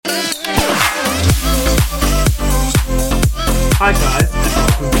Hi guys, and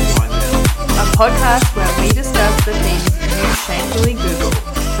welcome to Blind Now, A podcast where we discuss the things you shamefully Google.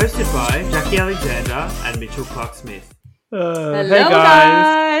 hosted by Jackie Alexander and Mitchell Clark Smith. Hello, hey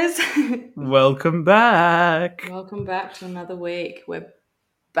guys. guys. Welcome back. Welcome back to another week. We're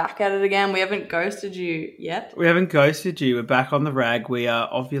back at it again. We haven't ghosted you yet. We haven't ghosted you. We're back on the rag. We are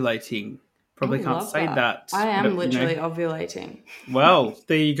ovulating. Probably I can't love say that. I am but, literally ovulating. Well,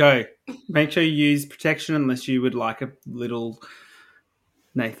 there you go. Make sure you use protection unless you would like a little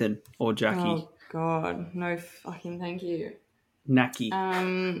Nathan or Jackie. Oh God, no fucking thank you. Nacky.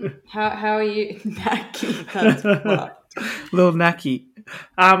 How are you, Nacky? That's fucked. Little Nacky.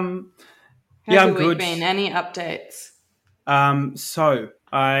 How's yeah, I'm your week good. been? Any updates? So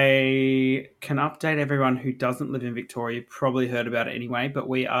I can update everyone who doesn't live in Victoria. You probably heard about it anyway, but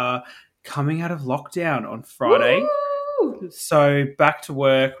we are coming out of lockdown on Friday. Woo! So back to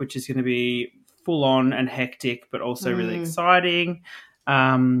work, which is going to be full on and hectic, but also really exciting.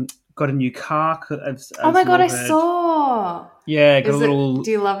 Got a new car. Oh my God, I saw. Yeah, got a little. Do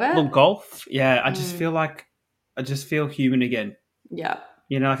you love it? Little Golf. Yeah, I just feel human again. Yeah.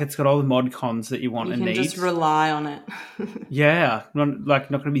 You know, like it's got all the mod cons that you want You and can need. just rely on it. Yeah, not going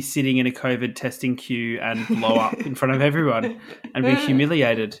to be sitting in a COVID testing queue and blow up in front of everyone and be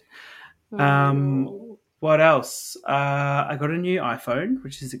humiliated. What else? I got a new iPhone,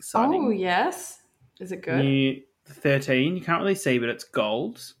 which is exciting. Oh, yes. Is it good? New 13. You can't really see, but it's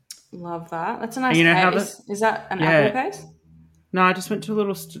gold. Love that. That's a nice You know how case. Is that an Yeah. Apple case? No, I just went to a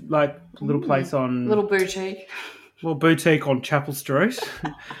little place on Little boutique. little boutique on Chapel Street.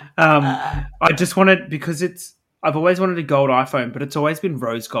 I just wanted because I've always wanted a gold iPhone, but it's always been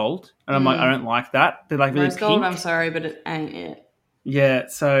rose gold, and I'm like, I don't like that. They're like really Rose pink. gold, I'm sorry, but it ain't it. Yeah,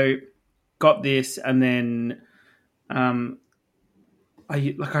 so got this, and then I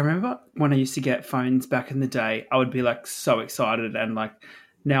remember when I used to get phones back in the day, I would be like so excited, and like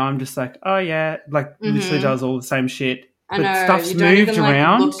now I'm just like, oh yeah, like literally does all the same shit. I But know. stuff's You don't moved even,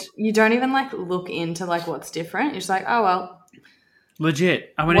 around. you don't even look into what's different. You're just like, oh well.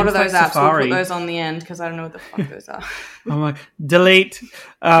 Legit. I went What are into those apps? Safari. We'll put those on the end because I don't know what the fuck those are. I'm like, delete.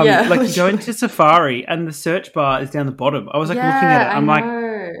 Yeah, like you go into Safari and the search bar is down the bottom. I was like looking at it. I'm like,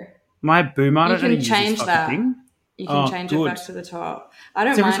 my boom You I don't can use change this that. fucking thing. You can change it back to the top. I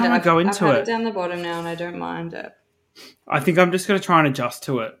don't So every mind time it. I go I've into had it- it down the bottom now and I don't mind it. I think I'm just going to try and adjust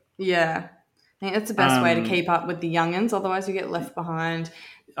to it. Yeah. I think that's the best way to keep up with the youngins. Otherwise you get left behind.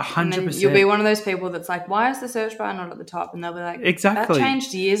 100%. And then you'll be one of those people that's like, why is the search bar not at the top? And they'll be like, Exactly. that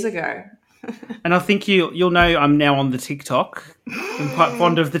changed years ago. And I think you'll know I'm now on the TikTok. I'm quite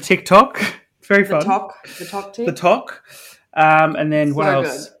fond of the TikTok. Very fun. The talk tip. The talk. And then what So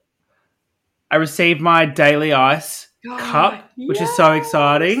else? good. I received my daily ice cup, which is so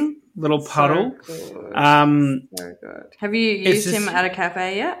exciting. Little puddle. So good. So good. Have you used him at a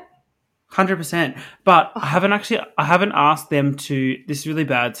cafe yet? 100%. But I haven't asked them to, this is really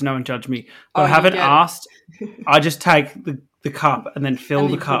bad, so no one judge me. But I you haven't get- asked. I just take the cup and then fill And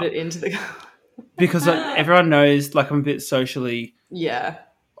the you cup. put it into the cup. Because everyone knows I'm a bit socially Yeah.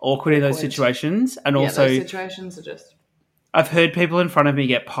 awkward in those situations. And Yeah, also, those situations are just... I've heard people in front of me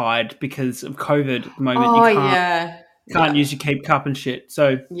get pied because of COVID at the moment. Oh, You can't yeah. use your keep cup and shit.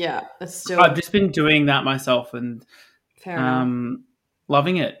 So Yeah, it's still... I've just been doing that myself and Fair enough.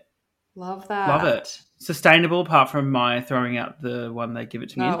 loving it. Love that. Love it. Sustainable apart from my throwing out the one they give it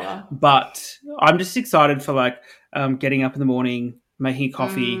to me in. well. But I'm just excited for getting up in the morning, making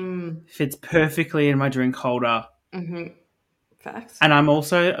coffee. Fits perfectly in my drink holder. Mm-hmm. Facts. And I'm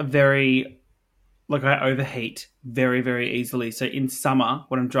also I overheat very, very easily. So in summer,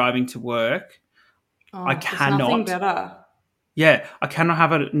 when I'm driving to work, I cannot. Nothing better. Yeah, I cannot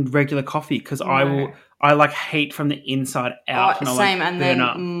have a regular coffee because I heat from the inside out. Same, and then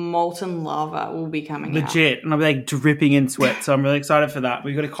up. molten lava will be coming out. Legit, and I'll be dripping in sweat. So I'm really excited for that.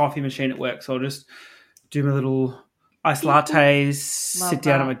 We've got a coffee machine at work, so I'll just do my little iced lattes, sit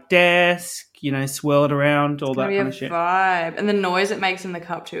down at my desk, swirl it around, all that kind of shit. Vibe, and the noise it makes in the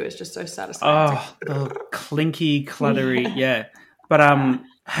cup too is just so satisfying. Oh, the clinky, cluttery, yeah. But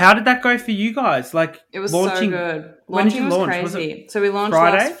how did that go for you guys? It was launching, so good. When did you was launch? crazy. Was it so we launched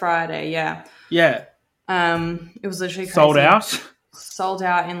Friday? last Friday. Yeah. Yeah. It was literally crazy. Sold out. Sold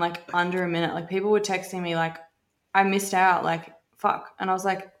out in under a minute. People were texting me I missed out. Fuck. And I was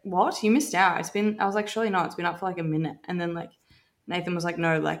like, what? You missed out. I was like, surely not. It's been up for a minute. And then Nathan was like,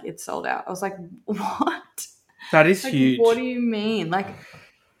 no, it's sold out. I was like, what? That is huge. What do you mean?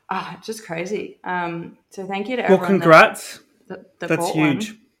 It's just crazy. So thank you to everyone. Well, congrats. That That's bought huge.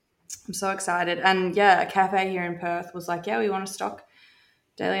 One. I'm so excited. And yeah, a cafe here in Perth was like, yeah, we want to stock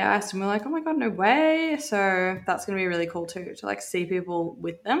Daily Ice, and we're like, oh my God, no way. So that's going to be really cool too, to like see people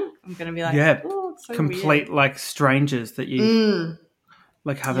with them. I'm going to be like, oh, it's so complete weird. Like strangers that you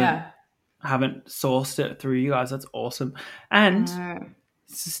like haven't sourced it through you guys. That's awesome. And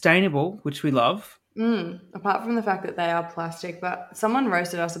sustainable, which we love. Apart from the fact that they are plastic, but someone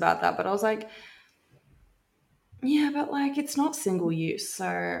roasted us about that, but I was like, yeah, but like it's not single use,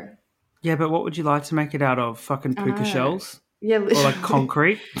 so yeah, but what would you like to make it out of? Fucking puka shells? Yeah, literally. Or like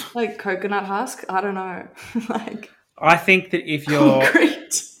concrete? Like coconut husk? I don't know. Like I think that if you're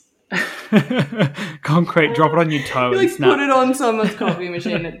concrete, drop it on your toe you and like snap. Put it on someone's coffee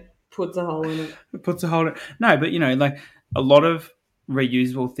machine and puts a hole in it. It puts a hole in it. No, but you know, like a lot of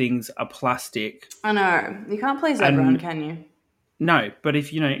reusable things are plastic. I know. You can't please everyone, can you? No, but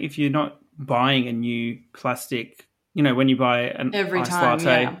if you're not buying a new plastic, when you buy an iced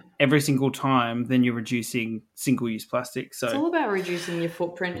latte every single time, then you're reducing single-use plastic. So it's all about reducing your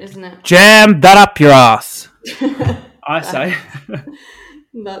footprint, isn't it? Jam that up your ass. I say.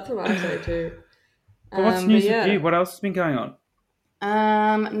 That's what I say too. But what's news with you? What else has been going on?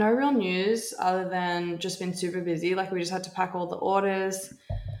 No real news other than just been super busy. Like we just had to pack all the orders.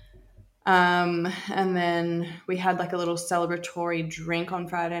 And then we had like a little celebratory drink on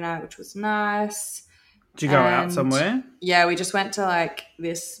Friday night, which was nice. Did you go out somewhere? Yeah, we just went to like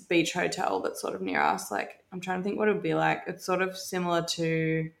this beach hotel that's sort of near us. Like I'm trying to think what it would be like. It's sort of similar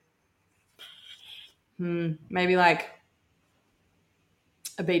to maybe like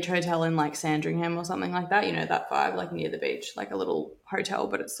a beach hotel in like Sandringham or something like that. You know, that vibe, like near the beach, like a little hotel,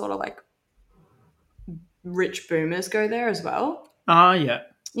 but it's sort of like rich boomers go there as well. Yeah.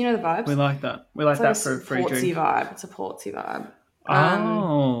 You know the vibes? We like that. We like that for a free drink. Vibe. It's a portsy vibe.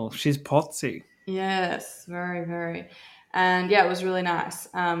 She's potsy. Yes, very, very. And yeah, it was really nice.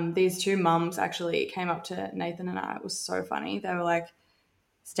 These two mums actually came up to Nathan and I. It was so funny. They were like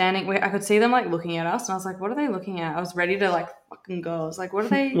standing. I could see them like looking at us, and I was like, "What are they looking at?" I was ready to like fucking go. I was like, "What are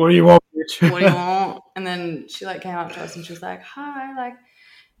they? What do you want, bitch? What do you want?" And then she like came up to us and she was like, "Hi, like,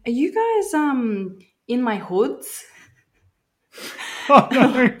 are you guys in my hoods?" Oh,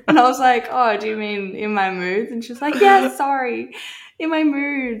 no. And I was like, "Oh, do you mean in my moods?" And she was like, "Yeah, sorry, in my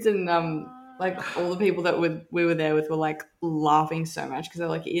moods." And like all the people that we were there with were like laughing so much because they're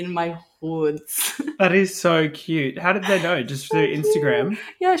like in my hoods. That is so cute. How did they know? Just through Instagram?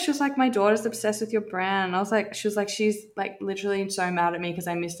 Yeah, she was like, my daughter's obsessed with your brand. And I was like, she was like, she's like literally so mad at me because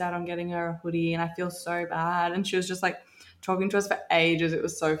I missed out on getting her a hoodie and I feel so bad. And she was just like talking to us for ages. It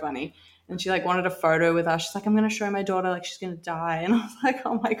was so funny. And she like wanted a photo with us. She's like, I'm going to show my daughter, like she's going to die. And I was like,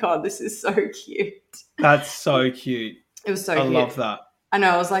 oh my God, this is so cute. That's so cute. It was so cute. I love that. I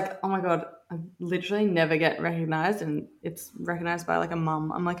know. I was like, oh my God, I literally never get recognized, and it's recognized by like a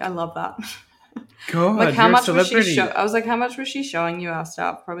mum. I'm like, I love that. God, like how you're much a celebrity. was she? I was like, how much was she showing you our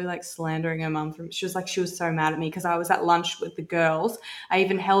stuff? Probably like slandering her mum. She was like, she was so mad at me because I was at lunch with the girls. I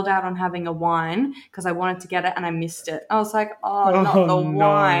even held out on having a wine because I wanted to get it and I missed it. I was like, not the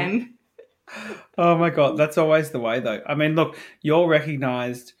wine. Oh my God, that's always the way though. I mean, look, you're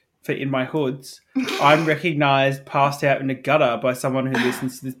recognised for in my hoods. I'm recognised passed out in a gutter by someone who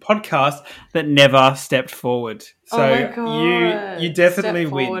listens to this podcast that never stepped forward. So you definitely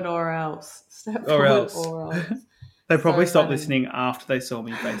Step win. Forward or else. Step forward or else. They probably stopped listening after they saw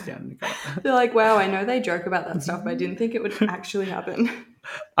me face down in the gutter. They're like, wow, I know they joke about that stuff, but I didn't think it would actually happen.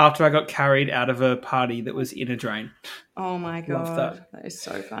 After I got carried out of a party that was in a drain. Oh my God. That is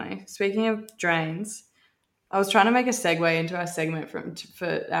so funny. Speaking of drains, I was trying to make a segue into our segment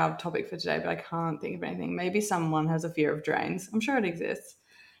for our topic for today, but I can't think of anything. Maybe someone has a fear of drains. I'm sure it exists.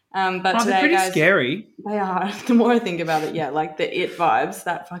 But today, they're pretty guys, scary. They are. The more I think about it, yeah, like the It vibes,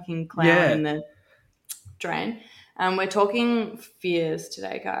 that fucking clown in the drain. We're talking fears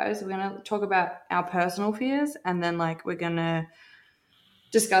today, guys. We're going to talk about our personal fears, and then like we're going to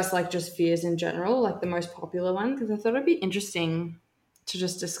discuss like just fears in general, like the most popular one, because I thought it'd be interesting to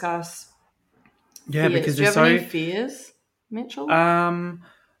just discuss. Yeah, fears. because do you have any fears, Mitchell?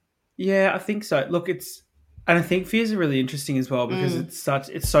 Yeah, I think so. Look, and I think fears are really interesting as well because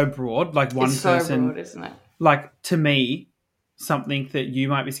it's so broad. Like one person, so broad, isn't it? Like to me, something that you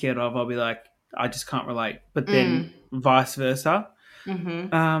might be scared of, I'll be like, I just can't relate. But then vice versa.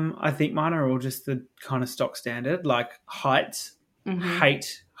 Mm-hmm. I think mine are all just the kind of stock standard, like heights.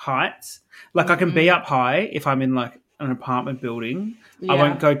 Hate heights. Like I can be up high if I'm in like an apartment building. Yeah. I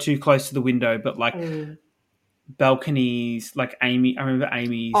won't go too close to the window, but like balconies, like Amy. I remember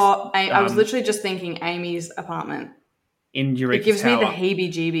Amy's. I was literally just thinking Amy's apartment. in Eureka It gives Tower. me the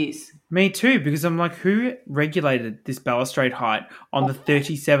heebie-jeebies. Me too, because I'm like, who regulated this balustrade height on the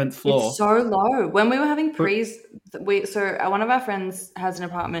 37th floor? It's so low. When we were having pre's, one of our friends has an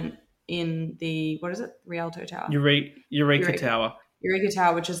apartment in the, what is it? Rialto Tower. Eureka Tower. Eureka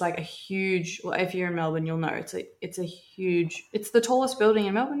Tower, which is like a huge, well, if you're in Melbourne, you'll know. It's a huge, it's the tallest building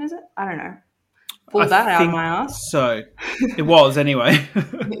in Melbourne, is it? I don't know. Pull that out of my ass. So it was anyway.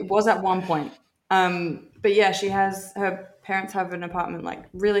 It was at one point. But yeah, her parents have an apartment like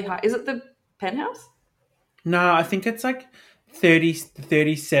really high. Is it the penthouse? No, I think it's like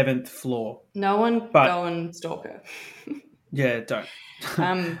 37th floor. No one go and stalk her. Yeah, don't.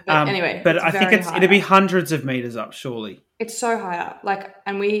 But anyway, but I think it'd be hundreds of meters up, surely. It's so high up. Like,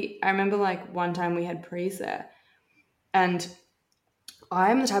 and I remember like one time we had pre's there, and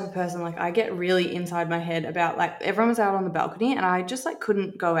I'm the type of person, like, I get really inside my head about, like, everyone was out on the balcony and I just, like,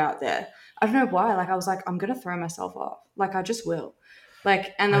 couldn't go out there. I don't know why. Like, I was like, I'm going to throw myself off. Like, I just will.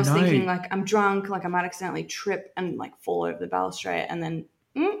 Like, and I was thinking, like, I'm drunk. Like, I might accidentally trip and, like, fall over the balustrade and then,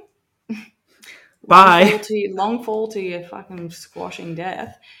 bye. Long fall to your fucking squashing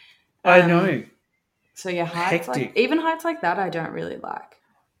death. I know. So, yeah, heights like that I don't really like.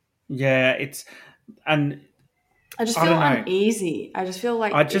 Yeah, I just feel uneasy. I just feel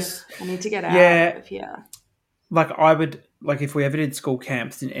like I need to get out of here. Like I would, like if we ever did school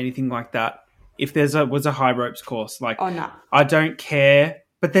camps and anything like that, if was a high ropes course, like I don't care.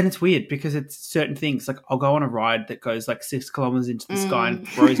 But then it's weird because it's certain things. Like I'll go on a ride that goes like 6 kilometers into the sky and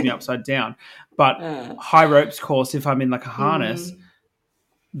throws me upside down. But high ropes course, if I'm in like a harness,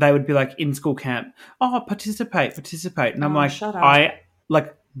 they would be like in school camp, participate. And I'm like, shut up.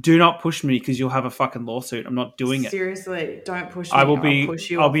 Do not push me because you'll have a fucking lawsuit. I'm not doing it. Seriously, don't push me.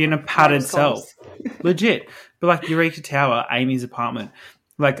 I'll be in a padded cell. Legit. But like Eureka Tower, Amy's apartment,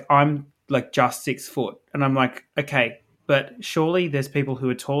 like I'm like just 6 foot. And I'm like, okay, but surely there's people who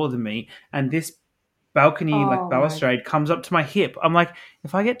are taller than me. And this balcony, balustrade comes up to my hip. I'm like,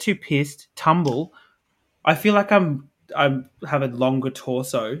 if I get too pissed, tumble, I feel like I have a longer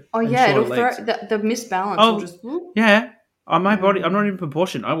torso. Oh yeah, it'll throw the misbalance will just whoop. Yeah. On my body, I'm not in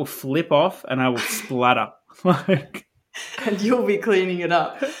proportion. I will flip off and I will splatter. And you'll be cleaning it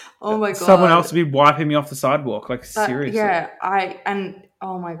up. Oh my God. Someone else will be wiping me off the sidewalk. Like, seriously. Yeah,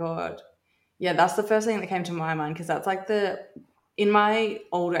 oh my God. Yeah, that's the first thing that came to my mind because that's like in my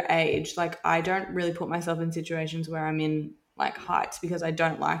older age, like I don't really put myself in situations where I'm in like heights because I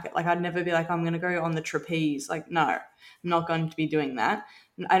don't like it. Like I'd never be like, I'm going to go on the trapeze. Like, no, I'm not going to be doing that.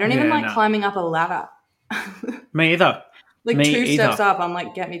 I don't even like climbing up a ladder. Me either. Like steps up, I'm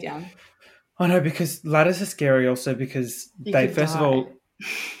like, get me down. I know, because ladders are scary also because they, first of all,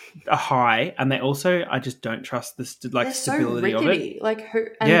 are high and they also, I just don't trust the stability of it. Like,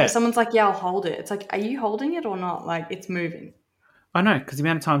 someone's like, yeah, I'll hold it. It's like, are you holding it or not? Like, it's moving. I know, because the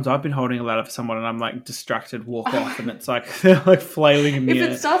amount of times I've been holding a ladder for someone and I'm like distracted, walk off, and it's like, they're like flailing in the air.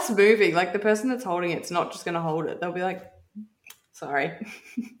 If it starts moving, like the person that's holding it's not just going to hold it. They'll be like, sorry.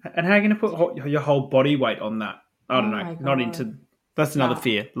 And how are you going to put your whole body weight on that? I don't know. Not into. That's another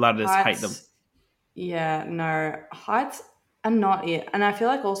fear. Ladders, hate them. Yeah, no. Heights are not it. And I feel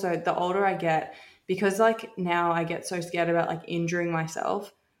like also the older I get, because like now I get so scared about like injuring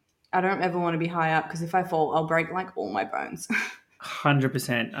myself, I don't ever want to be high up because if I fall, I'll break like all my bones.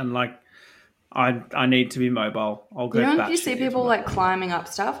 100%. And like, I need to be mobile. I'll go. If you see people like climbing up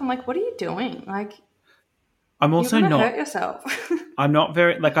stuff, I'm like, what are you doing? Like, I'm also you're not hurt yourself. I'm not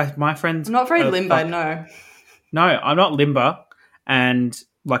very my friends. I'm not very limber. No. No, I'm not limber, and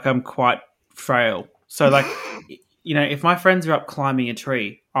like I'm quite frail. So like, if my friends are up climbing a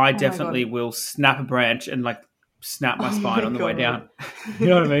tree, I definitely will snap a branch and like snap my spine on the way down. You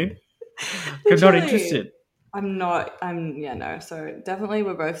know what I mean? I'm not interested. I'm not. So definitely,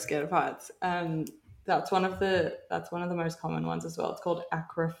 we're both scared of heights. That's one of the most common ones as well. It's called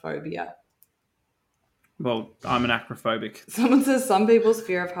acrophobia. Well, I'm an acrophobic. Someone says some people's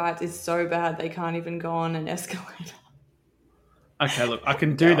fear of heights is so bad they can't even go on an escalator. Okay, look, I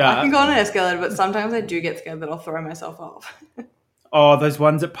can do that. I can go on an escalator, but sometimes I do get scared that I'll throw myself off. Oh, those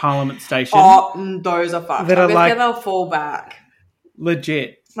ones at Parliament Station? Oh, those are fucked. I'll get scared I'll fall back.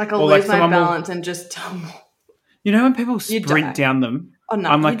 Legit. Like I'll lose my balance and just tumble. You know when people sprint down them? Oh, no,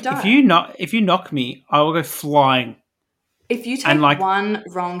 I'm like, if you knock me, I will go flying. If you take one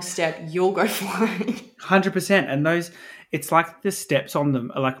wrong step, you'll go flying. 100%. And it's like the steps on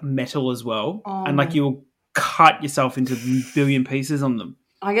them are like metal as well. Oh, and like you'll cut yourself into a billion pieces on them.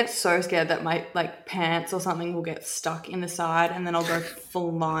 I get so scared that my like pants or something will get stuck in the side and then I'll go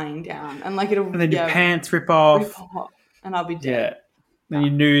flying down. And like and then your pants rip off. And I'll be dead. Yeah. Then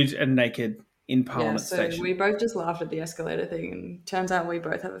you're nude and naked. in Parliament so Station. we both just laughed at the escalator thing, and turns out we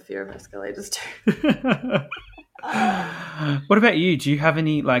both have a fear of escalators too. What about you? Do you have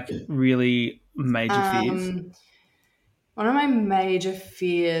any like really major fears? One of my major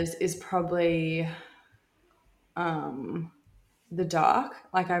fears is probably the dark.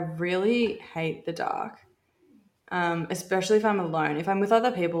 Like, I really hate the dark, especially if I'm alone. If I'm with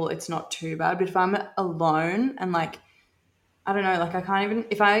other people, it's not too bad. But if I'm alone and like, I don't know, like I can't even,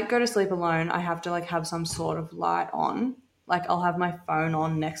 if I go to sleep alone, I have to like have some sort of light on. Like, I'll have my phone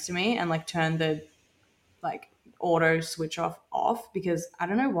on next to me and like turn the like auto switch off because I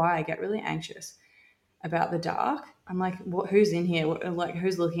don't know why I get really anxious about the dark. I'm like, who's in here? Like,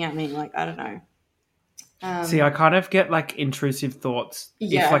 who's looking at me? Like, I don't know. See, I kind of get like intrusive thoughts.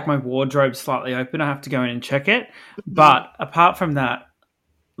 Yeah. If like my wardrobe's slightly open, I have to go in and check it. But apart from that,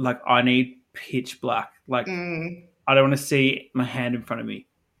 like I need pitch black. Like I don't want to see my hand in front of me.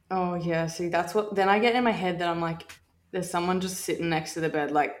 Oh yeah, see that's what then I get in my head that I'm like, there's someone just sitting next to the bed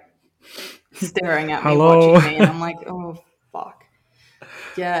like staring at me, watching me, and I'm like, oh fuck.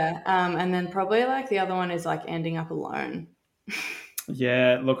 Yeah. And then probably like the other one is like ending up alone.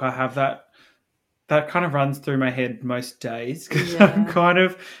 Yeah, look, I have that. That kind of runs through my head most days because I'm kind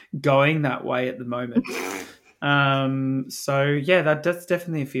of going that way at the moment. So yeah, that's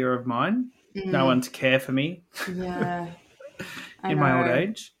definitely a fear of mine. No one to care for me. Yeah. In my old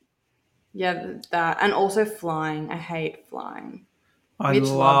age. Yeah, that. And also flying. I hate flying. Mitch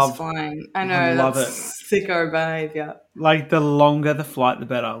loves flying. I know, I love that's it. Sicko behavior. Like the longer the flight, the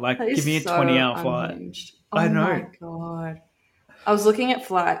better. Like give me a 20-hour flight. I know. Oh my God. I was looking at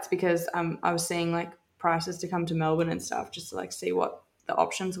flights because I was seeing like prices to come to Melbourne and stuff just to like see what the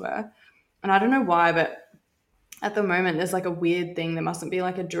options were. And I don't know why, but at the moment there's like a weird thing. There mustn't be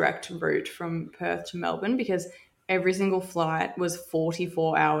like a direct route from Perth to Melbourne because every single flight was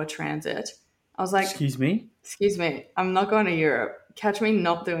 44-hour transit. I was like, Excuse me, I'm not going to Europe. Catch me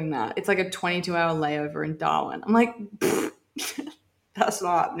not doing that. It's like a 22-hour layover in Darwin. I'm like, that's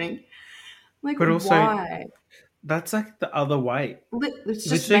not happening. I'm like, but also, why? That's like the other way. It's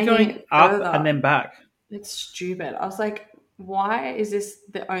just going up and then back. It's stupid. I was like, why is this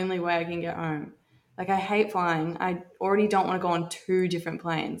the only way I can get home? Like, I hate flying. I already don't want to go on 2 different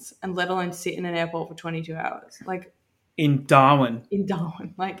planes and let alone sit in an airport for 22 hours. Like, in Darwin.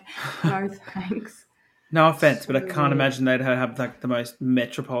 Like, no thanks. No offense, but I can't imagine they'd have like the most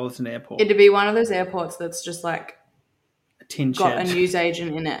metropolitan airport. It'd be one of those airports that's just like a tin got shed. a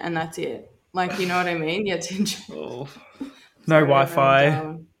newsagent in it and that's it. Like, you know what I mean? Yeah, tin shed. Oh. No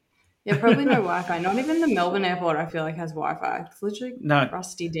Wi-Fi. Yeah, probably no Wi-Fi. Not even the Melbourne airport I feel like has Wi-Fi. It's literally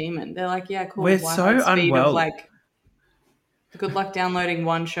rusty demon. They're like, yeah, cool. We're Wi-Fi so unwell. Of like, good luck downloading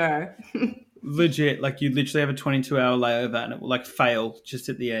one show. Legit, like you literally have a 22-hour layover and it will like fail just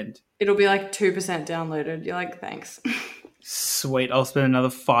at the end. It'll be like 2% downloaded. You're like, thanks. Sweet. I'll spend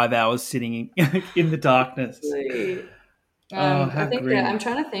another 5 hours sitting in the darkness. I think grim. I'm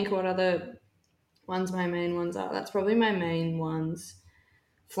trying to think what other ones my main ones are. That's probably my main ones.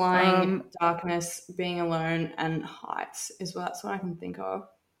 Flying, darkness, being alone, and heights that's what I can think of.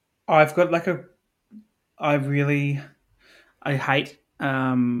 I've got like I hate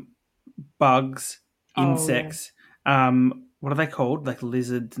bugs, insects. Yeah. What are they called? Like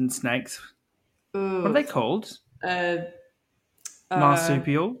lizards and snakes. Ooh. What are they called?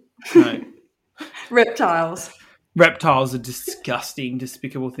 Marsupial? No. Reptiles. Reptiles are disgusting,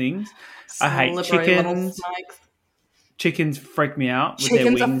 despicable things. I hate chickens. Chickens freak me out with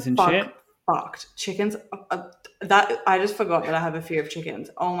their wings and shit. Fucked. Chickens. That I just forgot that I have a fear of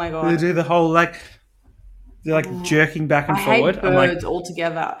chickens. Oh my God. They do the whole like. They're like jerking back and forward. I hate birds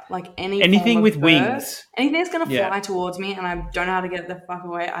altogether. Like anything with wings. Anything that's going to fly towards me and I don't know how to get the fuck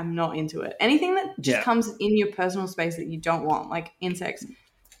away, I'm not into it. Anything that just comes in your personal space that you don't want, like insects,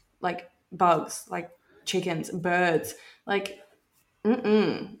 like bugs, like chickens, birds, like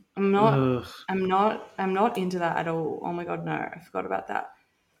I'm not into that at all. Oh my God, no. I forgot about that.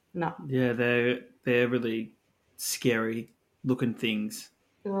 No. Yeah, they're really scary looking things.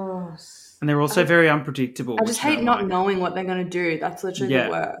 Oh. And they're also very unpredictable. I just hate not knowing what they're going to do. That's literally the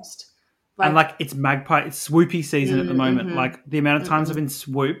worst. And like it's magpie, it's swoopy season at the moment. Like the amount of times I've been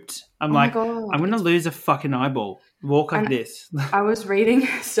swooped, I'm like, I'm going to lose a fucking eyeball. Walk like this. I was reading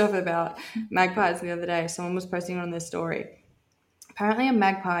stuff about magpies the other day. Someone was posting it on their story. Apparently a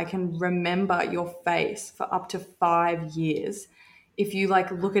magpie can remember your face for up to 5 years. If you like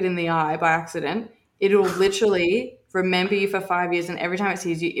look it in the eye by accident, it'll literally remember you for 5 years and every time it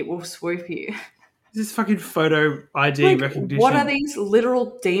sees you, it will swoop you. This is fucking photo ID recognition. What are these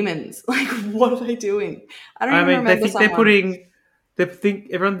literal demons? Like, what are they doing? I don't even remember. They're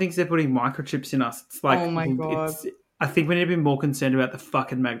everyone thinks they're putting microchips in us. It's like, oh my God. I think we need to be more concerned about the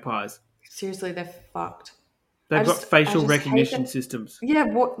fucking magpies. Seriously, they're fucked. They've got facial recognition systems. Yeah,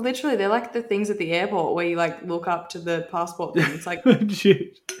 literally, they're like the things at the airport where you like look up to the passport thing. It's like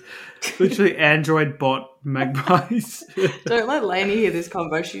literally Android bot magpies. Don't let Lainey hear this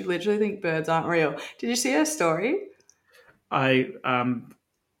convo. She literally think birds aren't real. Did you see her story? I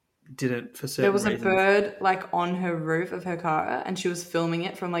didn't for certain There was reasons. A bird like on her roof of her car, and she was filming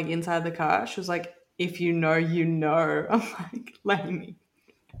it from like inside the car. She was like, "If you know, you know." I'm like, Lainey,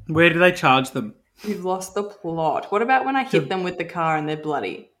 where do they charge them? You've lost the plot. What about when I hit them with the car and they're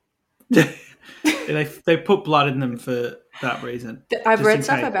bloody? They put blood in them for that reason. I've read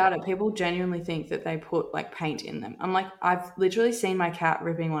stuff about it. People genuinely think that they put like paint in them. I'm like, I've literally seen my cat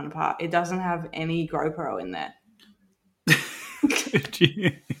ripping one apart. It doesn't have any GoPro in there.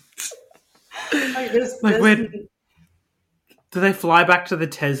 Do they fly back to the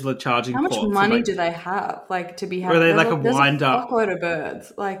Tesla charging port? How much money do they have? Like to be having? Or are they like a wind up? There's a fuckload of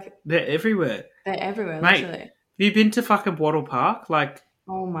birds. Like they're everywhere. They're everywhere, mate, literally. Have you been to fucking Wattle Park? Like,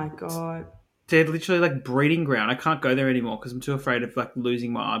 oh my God, they're literally like breeding ground. I can't go there anymore because I'm too afraid of like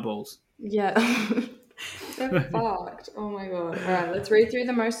losing my eyeballs. Yeah, they're fucked. Oh my God. All right, let's read through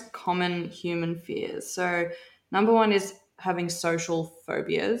the most common human fears. So, number 1 is having social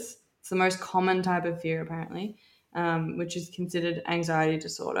phobias. It's the most common type of fear, apparently. Which is considered anxiety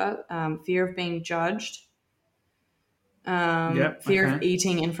disorder, fear of being judged, fear of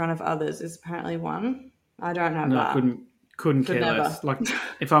eating in front of others is apparently one. I don't have that. Couldn't care less. Like,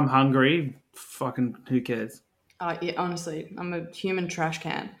 if I'm hungry, fucking who cares? Yeah, honestly, I'm a human trash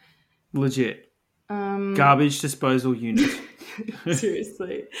can. Legit. Garbage disposal unit.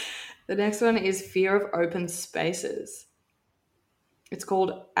 Seriously. The next one is fear of open spaces. It's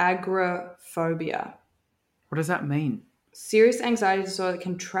called agoraphobia. What does that mean? Serious anxiety disorder that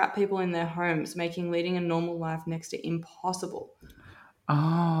can trap people in their homes, making leading a normal life next to impossible.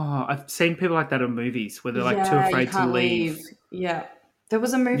 Oh, I've seen people like that in movies where they're like too afraid to leave. Yeah. There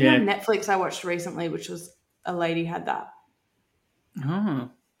was a movie on Netflix I watched recently, which was a lady had that. Oh.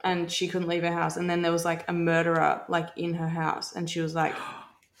 And she couldn't leave her house. And then there was like a murderer like in her house. And she was like,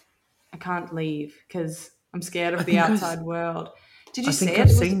 I can't leave because I'm scared of the outside world. Did you see it? It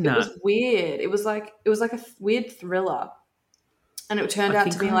was weird. It was like a weird thriller, and it turned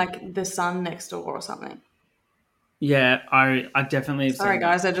out to be like The Sun Next Door or something. Yeah, I definitely have Sorry,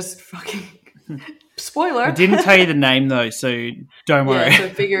 guys, I just fucking spoiler. I didn't tell you the name though, so don't worry. Yeah, so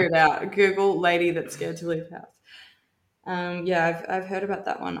figure it out. Google "lady that's scared to leave house." Yeah, I've heard about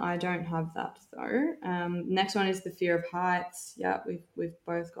that one. I don't have that though. Next one is the fear of heights. Yeah, we've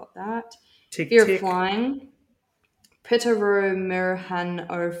both got that. Fear of flying.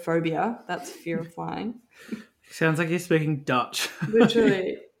 Pteromyrhanophobia. That's fear of flying. Sounds like you're speaking Dutch.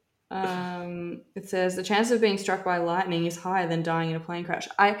 Literally. It says the chance of being struck by lightning is higher than dying in a plane crash.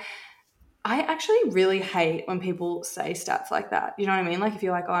 I actually really hate when people say stats like that. You know what I mean? Like if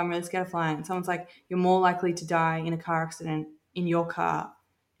you're like, oh, I'm really scared of flying. And someone's like, you're more likely to die in a car accident in your car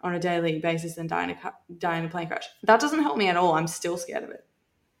on a daily basis than die in a plane crash. That doesn't help me at all. I'm still scared of it.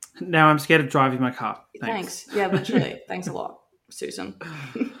 Now I'm scared of driving my car. Thanks. Yeah, literally. Thanks a lot, Susan.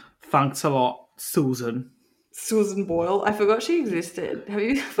 Thanks a lot, Susan. Susan Boyle. I forgot she existed. Have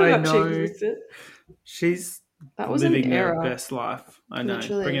you forgot she existed? She's living her best life. I know.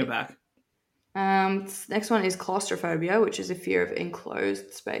 Literally. Bring her back. Next one is claustrophobia, which is a fear of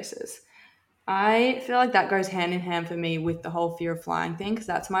enclosed spaces. I feel like that goes hand in hand for me with the whole fear of flying thing because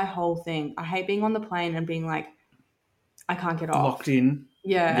that's my whole thing. I hate being on the plane and being like, I can't get off. Locked in.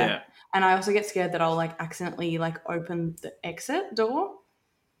 Yeah. And I also get scared that I'll like accidentally like open the exit door.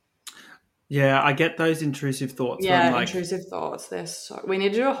 Yeah, I get those intrusive thoughts. Yeah, intrusive thoughts. We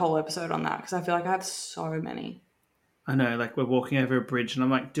need to do a whole episode on that because I feel like I have so many. I know, like we're walking over a bridge and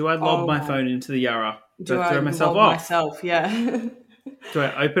I'm like, do I lob my phone into the Yarra? Do I throw myself off? Yeah. Do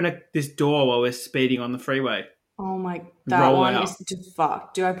I open this door while we're speeding on the freeway? Oh my, that one is just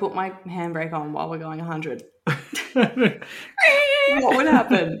fucked. Do I put my handbrake on while we're going 100? What would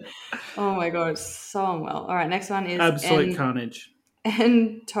happen? Oh my God, so unwell. All right, next one is absolute carnage.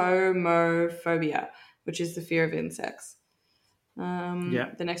 Entomophobia, which is the fear of insects.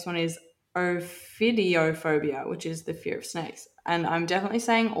 The next one is ophidiophobia, which is the fear of snakes. And I'm definitely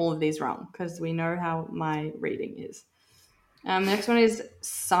saying all of these wrong because we know how my reading is. The next one is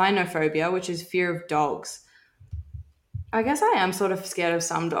cynophobia, which is fear of dogs. I guess I am sort of scared of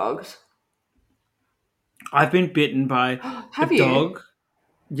some dogs. I've been bitten by a dog.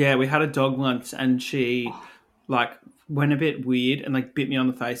 Yeah, we had a dog once and she like went a bit weird and like bit me on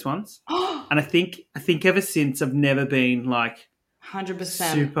the face once. And I think ever since I've never been like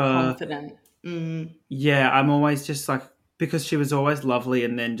 100% confident. Yeah, I'm always just like, because she was always lovely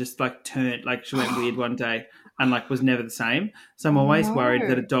and then just like turned, like she went weird one day and like was never the same. So I'm always worried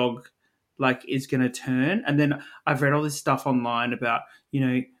that a dog like is going to turn. And then I've read all this stuff online about,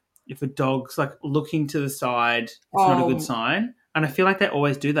 if a dog's like looking to the side, it's not a good sign. And I feel like they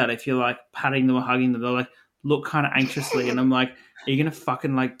always do that. If you're like patting them or hugging them, they'll like look kind of anxiously. And I'm like, are you going to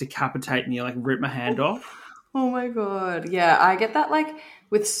fucking like decapitate me or like rip my hand off? Oh my God. Yeah, I get that like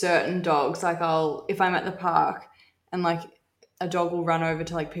with certain dogs. Like if I'm at the park and like a dog will run over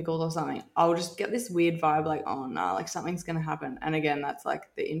to like Pickles or something, I'll just get this weird vibe like, oh no, like something's going to happen. And again, that's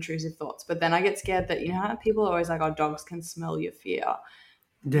like the intrusive thoughts. But then I get scared that, how people are always like, oh, dogs can smell your fear.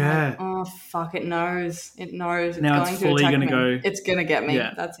 Yeah. Like, oh, fuck, it knows. It knows. Now it's fully going to go. It's going to get me.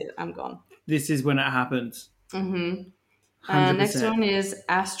 Yeah. That's it. I'm gone. This is when it happens. Mm-hmm. Next one is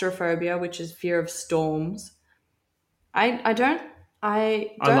astrophobia, which is fear of storms. I don't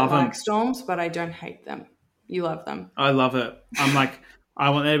like storms, but I don't hate them. You love them. I love it. I'm like, I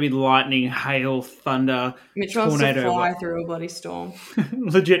want there to be lightning, hail, thunder, Mitch wants to fly through a bloody storm.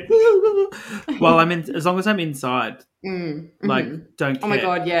 Legit. Well, as long as I'm inside. Like, don't care. Oh my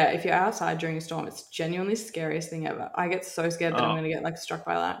God, yeah. If you're outside during a storm, it's genuinely the scariest thing ever. I get so scared that I'm going to get like struck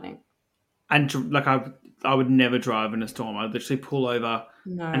by lightning. And like I would never drive in a storm. I'd literally pull over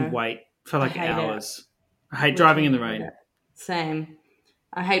and wait for like hours. I hate driving in the rain. Same.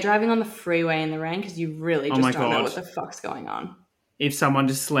 I hate driving on the freeway in the rain because you really just don't know what the fuck's going on. If someone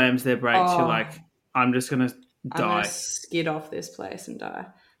just slams their brakes, you're like, I'm just going to die. I'm going to skid off this place and die.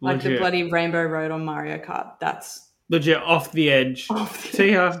 Like legit. The bloody Rainbow Road on Mario Kart. That's... Legit, off the edge.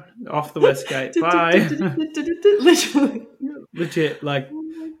 See ya. Off the West Gate. Bye. Literally. Legit, like,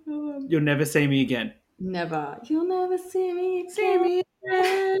 you'll never see me again. Never. You'll never see me again.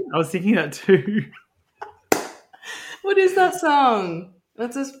 I was thinking that too. What is that song?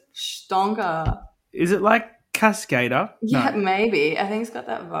 That's a stonker. Is it like Cascader? Yeah, no. Maybe. I think it's got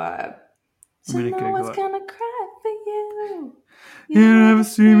that vibe. So no one's gonna cry for you. You'll never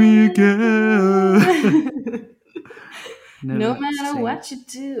see me again. No matter what you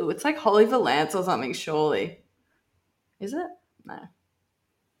do. It's like Holly Valance or something, surely. Is it? No.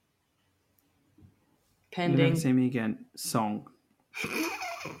 Pending. You'll never see me again. Song.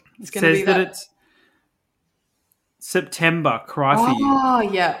 It's going to be that. It's September, Cry for You. Oh,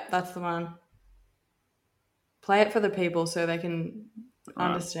 yeah, that's the one. Play it for the people so they can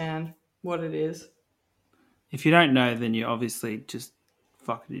understand what it is. If you don't know, then you're obviously just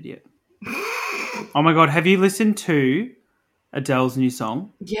fucking idiot. Oh my God, have you listened to Adele's new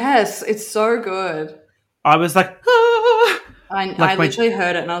song? Yes, it's so good. I was like, I literally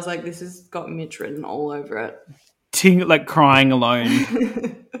heard it and I was like, this has got Mitch written all over it. Like crying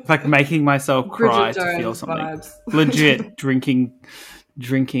alone. Like making myself cry to feel something. Vibes. Legit drinking.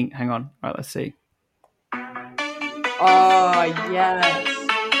 Hang on. All right, let's see. Oh, yes.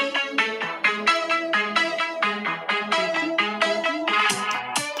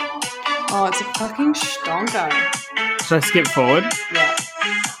 Oh, it's a fucking stonker. Should I skip forward? Yeah.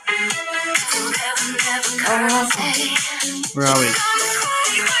 Oh, where are we?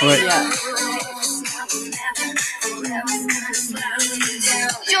 Wait. Yeah.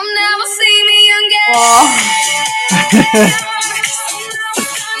 You'll never see me again. Oh.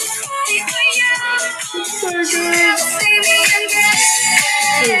 It's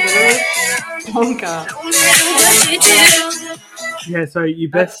so good. Yeah, so you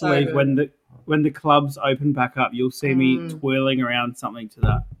best believe when the clubs open back up, you'll see me twirling around something to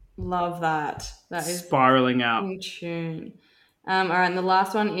that. Love that. That is spiraling out. In tune. All right, and the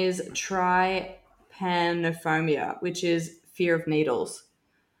last one is trypanophobia, which is fear of needles.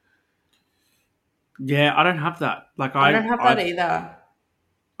 Yeah, I don't have that. Like I don't have that either.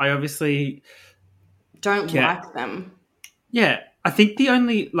 I obviously don't like them. Yeah, I think the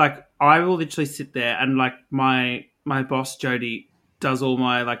only I will literally sit there and my boss Jody does all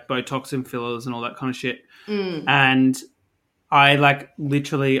my Botox and fillers and all that kind of shit, and I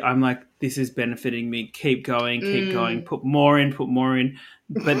I'm like, this is benefiting me. Keep going. Put more in.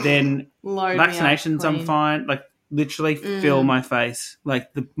 But then vaccinations, I'm fine. Literally fill my face.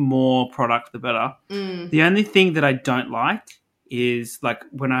 The more product, the better. The only thing that I don't like is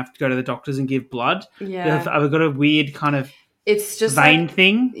when I have to go to the doctors and give blood. Yeah, I've got a weird kind of it's just vein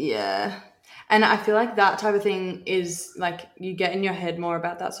thing. Yeah, and I feel like that type of thing is you get in your head more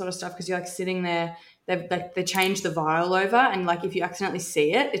about that sort of stuff because you're sitting there. They change the vial over, and if you accidentally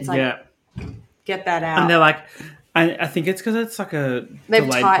see it, it's get that out. And they're I think it's because it's a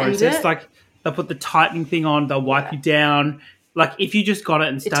delayed process. They'll put the tightening thing on, they'll wipe you down, like if you just got it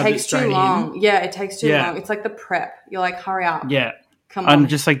and It stabbed it takes straight too long. in. Yeah, it takes too Yeah. long. It's like the prep. You're like, hurry up. Yeah. Come on. I'm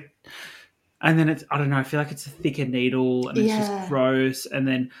just like, and then it's, I don't know, I feel like it's a thicker needle and it's Yeah. just gross. And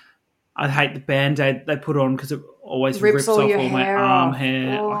then I hate the Band-Aid they put on because it always Rips rips all off your all my hair arm off.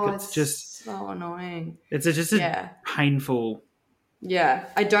 hair. Oh, Like it's just, so annoying. it's just a painful. Yeah.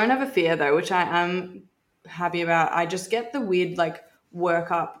 I don't have a fear though, which I am happy about. I just get the weird like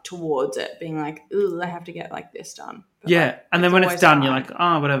work up towards it, being like, ooh, I have to get like this done. But, Yeah. like, And then when it's always done, fine. you're like,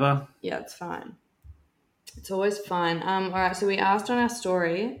 oh, whatever. Yeah, it's fine. It's always fine. All right, so we asked on our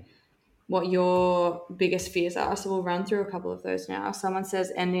story what your biggest fears are. So we'll run through a couple of those now. Someone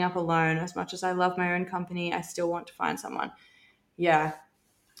says ending up alone. As much as I love my own company, I still want to find someone. Yeah,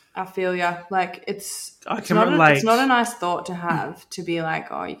 I feel ya. Like it's not a nice thought to have, to be like,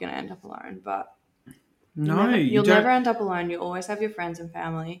 oh, you're gonna end up alone. But No, you'll never end up alone. You always have your friends and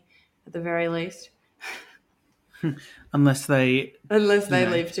family, at the very least, unless they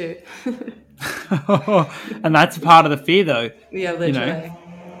leave too. and that's part of the fear, though. Yeah, literally,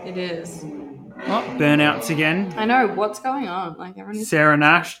 it is. Oh, burnouts again. I know what's going on. Like everyone is. Sarah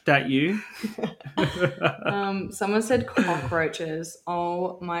Nash, that you? Someone said cockroaches.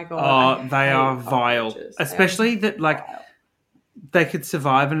 Oh my god! Oh, they are vile. Especially that, like, they could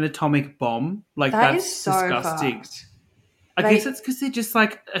survive an atomic bomb. Like that that's is so disgusting. fucked. I guess it's because they're just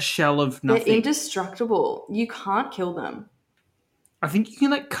like a shell of nothing. They're indestructible. You can't kill them. I think you can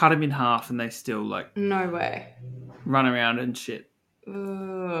like cut them in half and they still like No way. run around and shit.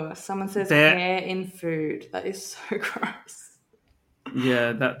 Ugh, someone says hair in food. That is so gross.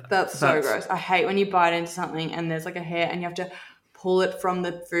 Yeah, that's so gross. I hate when you bite into something and there's like a hair and you have to pull it from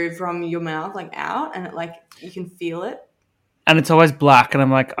the food from your mouth, like out, and it like you can feel it. And it's always black, and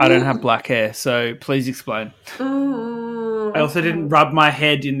I'm like, I don't have black hair, so please explain. Ooh. I also didn't rub my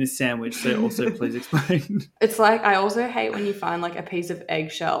head in this sandwich, so also please explain. It's like I also hate when you find like a piece of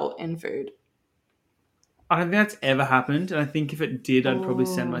eggshell in food. I don't think that's ever happened, and I think if it did, I'd probably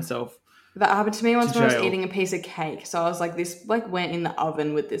send myself. That happened to me once when I was jail. eating a piece of cake. So I was like, this like went in the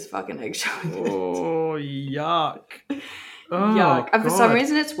oven with this fucking eggshell. Oh, yuck. Oh, yuck. And for some God.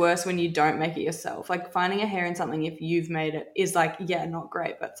 reason, it's worse when you don't make it yourself. Like finding a hair in something, if you've made it, is like, yeah, not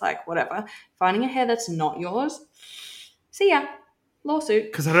great, but it's like, whatever. Finding a hair that's not yours, see ya. Lawsuit.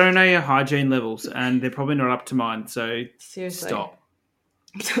 Because I don't know your hygiene levels, and they're probably not up to mine, so seriously. Stop.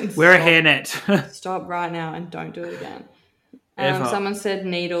 Wear a hairnet. Stop right now and don't do it again. Ever. Someone said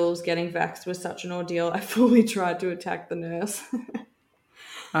needles, getting vaxxed was such an ordeal. I fully tried to attack the nurse.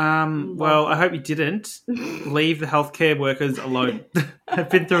 Well, I hope you didn't. Leave the healthcare workers alone. I've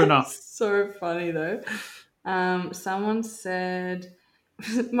been through enough. So funny though. Someone said,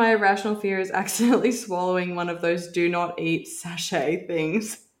 my irrational fear is accidentally swallowing one of those do not eat sachet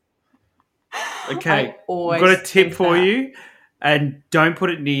things. Okay, I've got a tip for you, and don't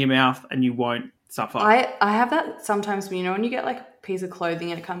put it near your mouth and you won't suffer. I have that sometimes, you know, when you get like a piece of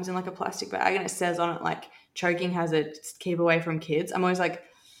clothing and it comes in like a plastic bag and it says on it like choking hazard, keep away from kids. I'm always like,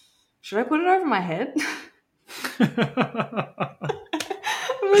 should I put it over my head? I'm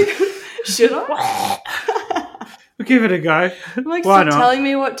like, should I? We'll give it a go. I'm like, why stop not? telling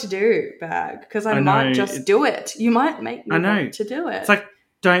me what to do, bag, because I might just do it. You might make me want to do it. It's like,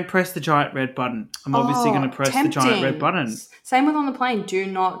 don't press the giant red button. I'm obviously going to press the giant red button. Same with on the plane. Do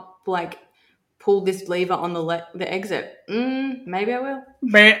not like pull this lever on the exit. Maybe I will.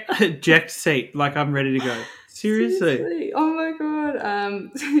 Eject seat, like I'm ready to go. Seriously. Oh my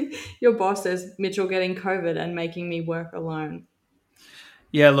god. Your boss says Mitchell getting COVID and making me work alone.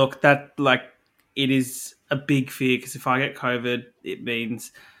 Yeah, look, that like it is a big fear because if I get COVID, it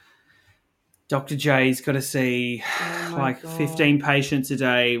means Dr. J's got to see 15 patients a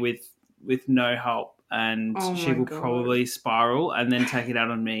day with no help, and she will probably spiral and then take it out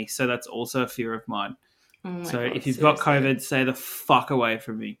on me. So that's also a fear of mine. So if you've got COVID, stay the fuck away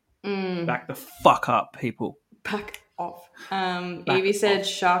from me. Back the fuck up, people. Back off. Evie said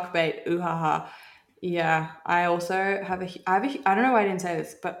shark bait. Ooh ha ha. Yeah, I also have I don't know why I didn't say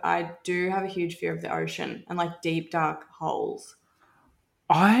this, but I do have a huge fear of the ocean and like deep dark holes.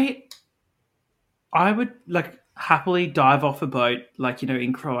 I would like happily dive off a boat, like, you know,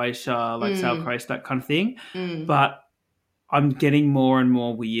 in Croatia, like South Croatia, that kind of thing. But I'm getting more and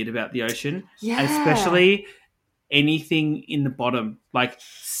more weird about the ocean, and especially anything in the bottom, like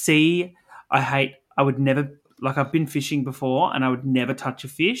sea. I would never, like, I've been fishing before, and I would never touch a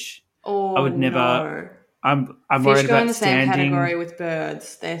fish. Oh, I would never. No. I'm fish worried go about in the standing. same category with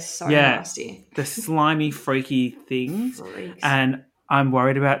birds. They're so nasty. The slimy, freaky things, Freaks. and I'm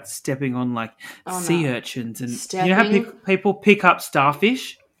worried about stepping on like sea urchins, and Stepping? you know how people pick up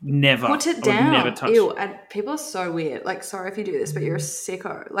starfish. never. Put it I would down. never touch. Ew. And people are so weird. Like, sorry if you do this, but you're a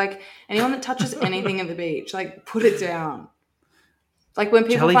sicko. Like, anyone that touches anything at the beach, like, put it down. Like, when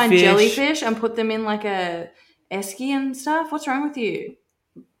people find jellyfish and put them in, like, a esky and stuff, what's wrong with you?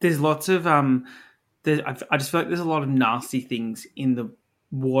 There's lots of I just feel like there's a lot of nasty things in the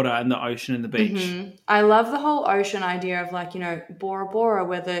water and the ocean and the beach. Mm-hmm. I love the whole ocean idea of, like, you know, Bora Bora,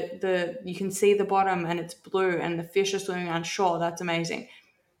 where the you can see the bottom and it's blue and the fish are swimming on shore. That's amazing.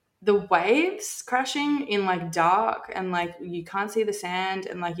 The waves crashing in, like, dark and, like, you can't see the sand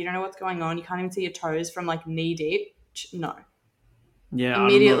and, like, you don't know what's going on. You can't even see your toes from, like, knee deep. No. Yeah,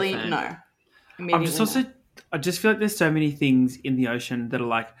 Immediately, no. Immediately, I just feel like there's so many things in the ocean that are,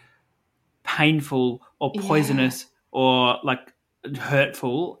 like, painful or poisonous or, like,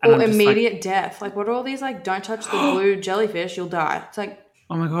 hurtful. And or immediate death. Like, what are all these, like, don't touch the blue jellyfish, you'll die. It's like,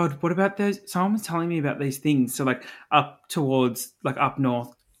 oh my God, what about those? Someone was telling me about these things. So, like, up towards, like, up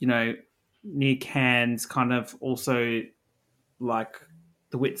north, you know, near Cairns, kind of also, like,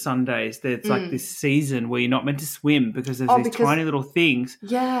 the Whitsundays, there's, like, this season where you're not meant to swim because there's these tiny little things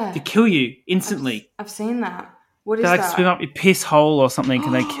to kill you instantly. I've seen that. What is they, like, that? swim up your piss hole or something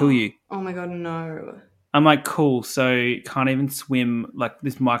and they kill you. Oh my God, no. I'm like, cool, so can't even swim. Like,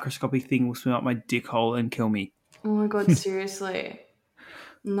 this microscopic thing will swim up my dick hole and kill me. Oh my God, seriously.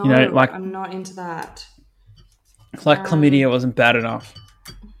 No, you know, like, I'm not into that. Like, chlamydia wasn't bad enough.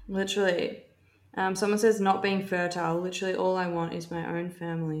 Literally. Someone says not being fertile. Literally all I want is my own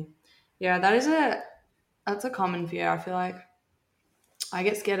family. Yeah, that's a common fear. I feel like I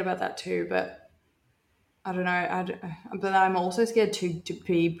get scared about that too, but I don't know. But I'm also scared to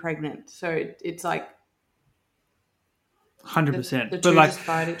be pregnant. So it's like 100%. The two just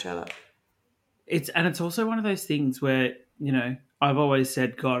fight each other. It's also one of those things where, you know, I've always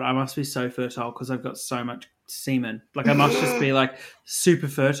said, God, I must be so fertile because I've got so much semen. Like, I must just be, like, super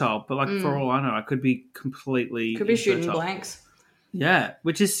fertile. But, like, for all I know, I could be completely Could be shooting blanks. Yeah,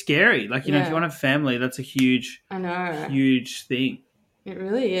 which is scary. Like, you know, if you want a family, that's a huge, huge thing. It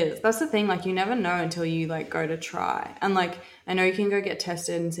really is. That's the thing. Like, you never know until you, like, go to try. And, like, I know you can go get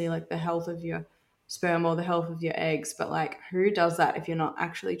tested and see, like, the health of your sperm or the health of your eggs. But, like, who does that if you're not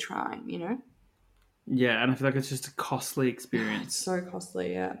actually trying, you know? Yeah, and I feel like it's just a costly experience. It's so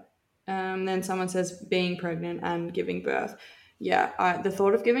costly, yeah. Then someone says being pregnant and giving birth. Yeah, the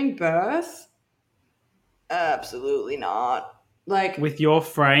thought of giving birth, absolutely not. Like, with your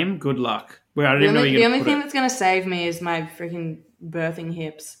frame, good luck. The only thing that's going to save me is my freaking birthing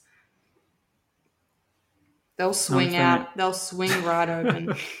hips. They'll swing out. They'll swing right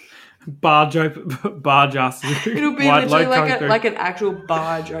open. Barge us. It'll be literally like an actual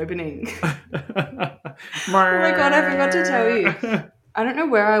barge opening. Oh my God, I forgot to tell you. I don't know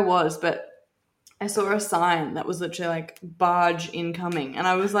where I was, but I saw a sign that was literally like barge incoming. And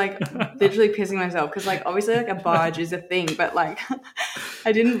I was like literally pissing myself because, like, obviously, like, a barge is a thing, but, like,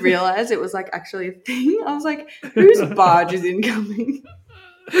 I didn't realize it was, like, actually a thing. I was like, whose barge is incoming?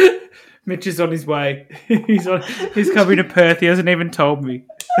 Mitch is on his way. He's coming to Perth. He hasn't even told me.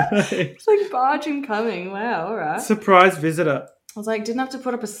 It's like barge incoming. Wow, all right. Surprise visitor. I was like, didn't have to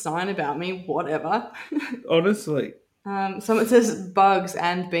put up a sign about me, whatever. Honestly. Someone says bugs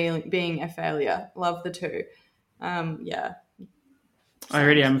and being a failure. Love the two. Yeah. I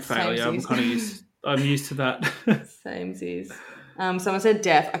already am a failure. I'm used to that. Samesies. Someone said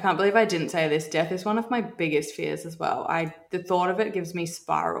death. I can't believe I didn't say this. Death is one of my biggest fears as well. The thought of it gives me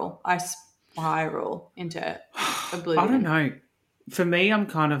spiral. I spiral into oblivion. I don't know. For me, I'm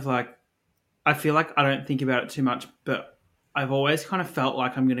kind of like, I feel like I don't think about it too much, but I've always kind of felt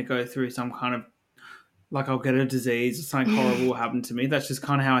like I'm going to go through some kind of, like, I'll get a disease or something horrible will happen to me. That's just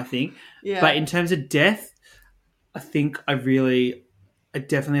kind of how I think. Yeah. But in terms of death, I think I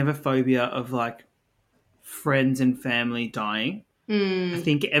definitely have a phobia of, like, friends and family dying. I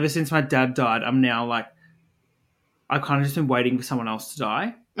think ever since my dad died, I'm now, like, I've kind of just been waiting for someone else to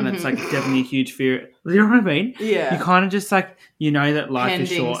die. And it's, like, definitely a huge fear. You know what I mean? Yeah. You kind of just, like, you know that life is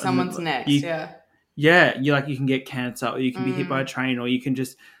short. Someone's next, Yeah, you can get cancer or you can be hit by a train or you can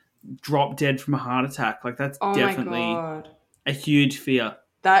just drop dead from a heart attack. Like, that's definitely a huge fear.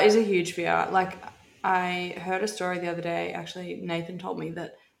 That is a huge fear. Like, I heard a story the other day. Actually, Nathan told me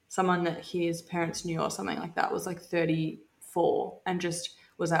that someone that his parents knew or something like that was, like, 34 and just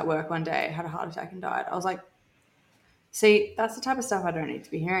was at work one day, had a heart attack and died. I was like, see, that's the type of stuff I don't need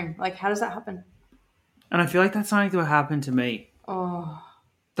to be hearing. Like, how does that happen? And I feel like that's something that will happen to me. Oh.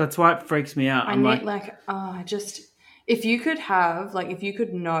 That's why it freaks me out. If you could have, like, if you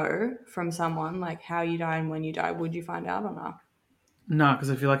could know from someone, like, how you die and when you die, would you find out or not? No, because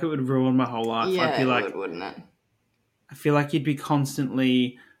I feel like it would ruin my whole life. Yeah, I feel like, it would, wouldn't it? I feel like you'd be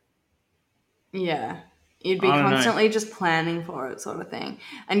constantly Yeah. You'd be constantly just planning for it sort of thing.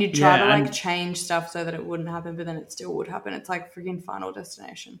 And you'd try to like change stuff so that it wouldn't happen, but then it still would happen. It's like freaking Final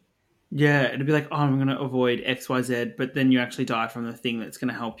Destination. Yeah, it'd be like, oh, I'm going to avoid X, Y, Z, but then you actually die from the thing that's going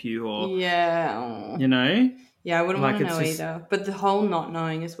to help you or... Yeah. You know? Yeah, I wouldn't want to know either. But the whole not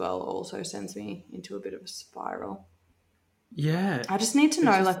knowing as well also sends me into a bit of a spiral. Yeah. I just need to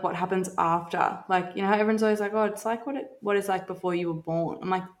know like what happens after. Like, you know, everyone's always like, oh, it's like what it's like before you were born. I'm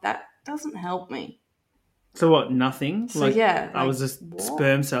like, that doesn't help me. So what, nothing? So like, yeah. I was a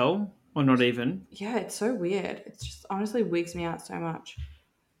sperm cell or not even? Yeah, it's so weird. It's just honestly wigs me out so much.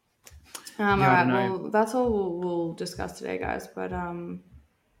 All right, well, that's all we'll discuss today, guys. But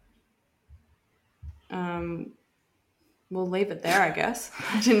we'll leave it there, I guess.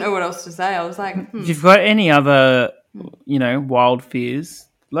 I didn't know what else to say. I was like, If you've got any other, you know, wild fears,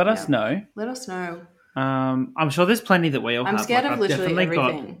 let us know. Let us know. I'm sure there's plenty that we all have. I'm scared of literally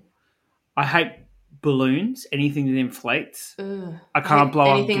everything. I hate balloons, anything that inflates. Ugh. I can't blow up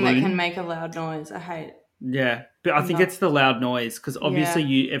a balloon. Anything that can make a loud noise. I hate. Yeah, but I think it's the loud noise because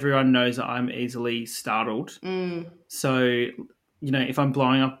obviously everyone knows that I'm easily startled. So, you know, if I'm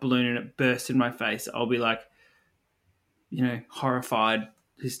blowing up a balloon and it bursts in my face, I'll be like, you know, horrified,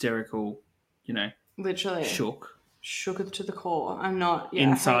 hysterical, you know. Literally. Shook to the core. I'm not. Yeah,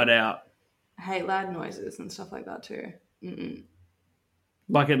 inside out. I hate loud noises and stuff like that too. Mm-mm.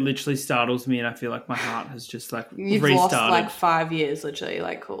 Like it literally startles me and I feel like my heart has just like You've restarted. Lost like 5 years literally.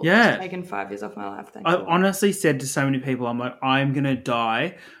 Like cool. Yeah. It's taken 5 years off my life. I honestly said to so many people, I'm like, I'm going to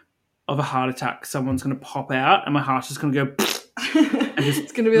die of a heart attack. Someone's going to pop out and my heart's just going to go and just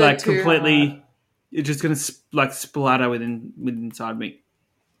it's going to be like completely, it's just going to like splatter within inside me.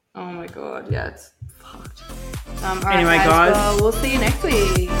 Oh my God. Yeah, it's fucked. All anyway, right, guys. Well, we'll see you next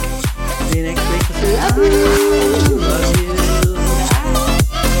week. See you next week. Love you.